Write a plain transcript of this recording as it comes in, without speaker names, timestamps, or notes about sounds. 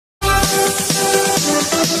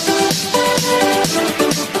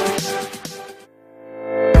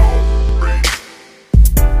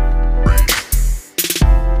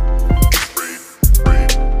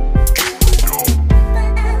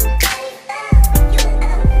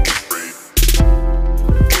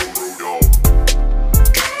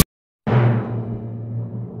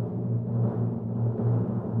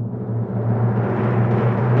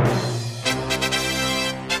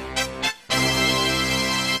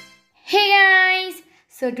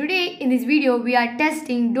So today in this video we are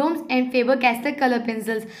testing DOMS and Faber-Castell Colour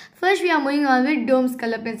Pencils. First we are moving on with DOMS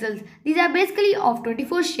Colour Pencils. These are basically of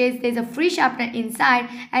 24 shades. There is a free sharpener inside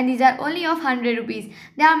and these are only of 100 rupees.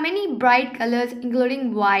 There are many bright colors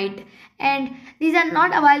including white and these are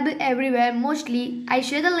not available everywhere mostly. I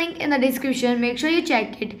share the link in the description. Make sure you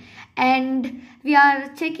check it. And we are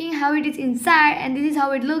checking how it is inside and this is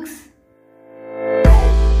how it looks.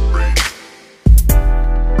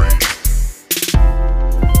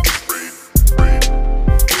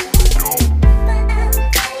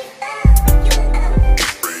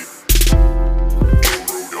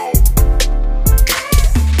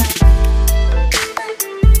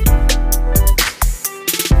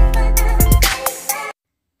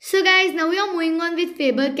 So guys, now we are moving on with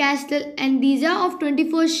Faber-Castell and these are of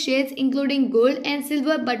 24 shades including gold and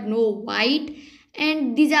silver but no white,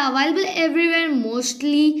 and these are available everywhere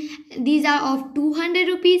mostly. These are of 200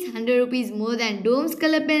 rupees, 100 rupees more than DOMS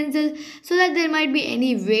Colour Pencil, so that there might be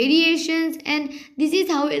any variations, and this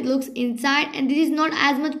is how it looks inside, and this is not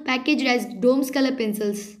as much packaged as DOMS Colour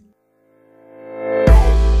Pencils.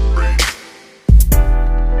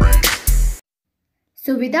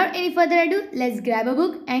 So without any further ado, let's grab a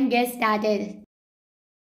book and get started.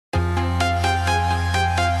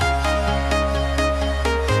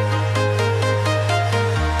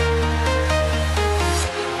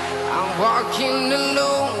 I'm walking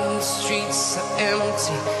alone, the streets are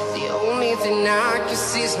empty. The only thing I can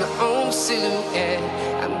see is my own silhouette.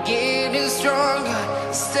 I'm getting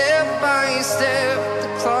stronger, step by step. The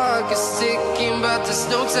clock is ticking, but there's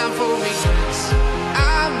no time for regrets.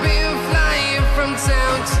 I've been flying from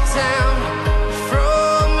town to town,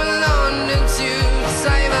 from London to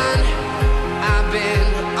Taiwan. I've been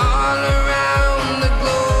all around the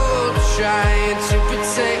globe trying to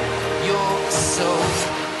protect your soul.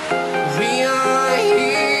 We are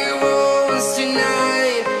heroes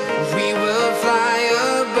tonight. We will fly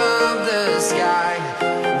above the sky.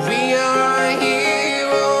 We are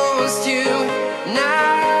heroes tonight.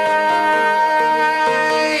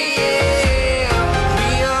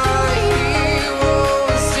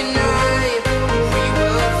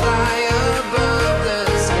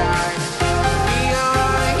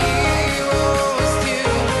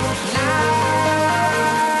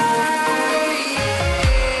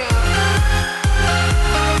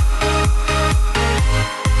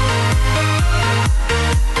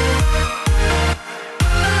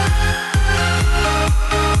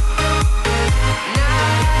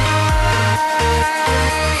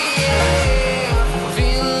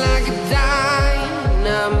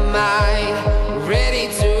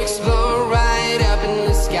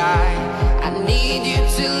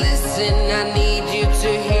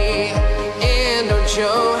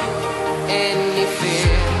 Show any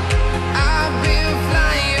fear. I've been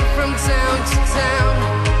flying from town to town,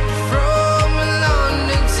 from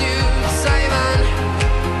London to Taiwan.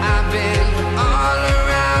 I've been all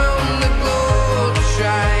around the globe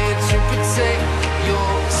trying to protect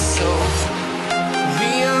your soul.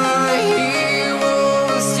 We are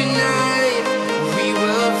heroes tonight. We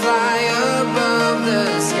will fly above the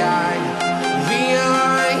sky. We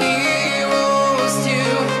are heroes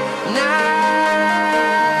tonight.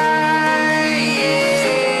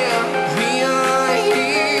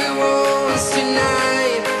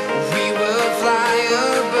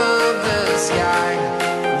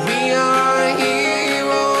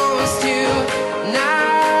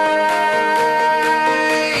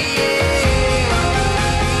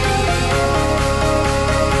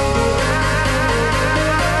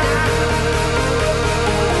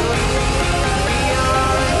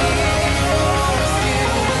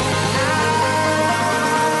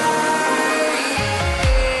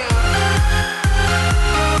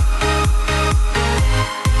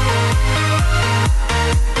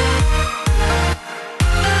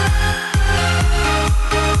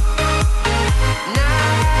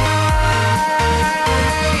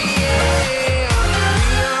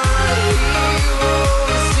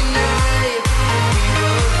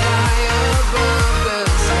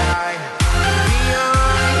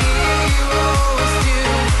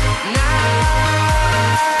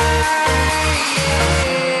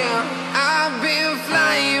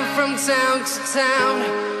 Town to town,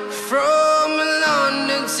 from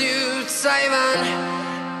London to Taiwan.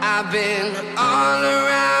 I've been all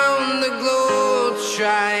around the globe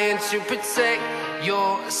trying to protect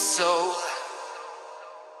your soul.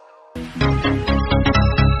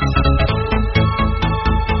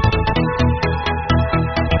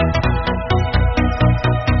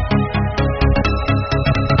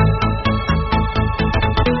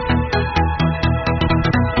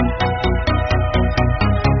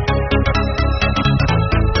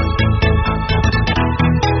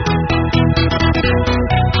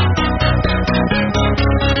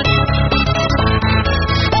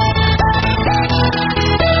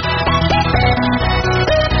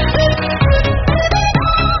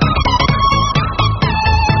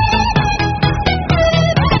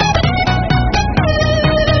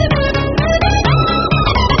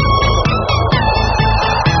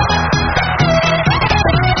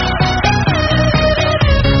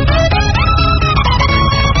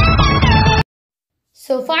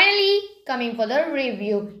 coming for the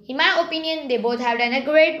review. In my opinion, they both have done a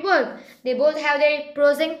great work. They both have their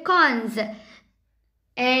pros and cons.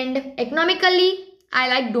 And economically, I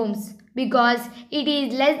like DOMS because it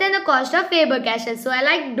is less than the cost of Faber-Castell. So I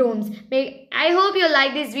like DOMS. I hope you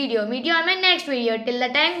like this video. Meet you on my next video. Till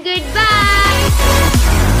the time, goodbye.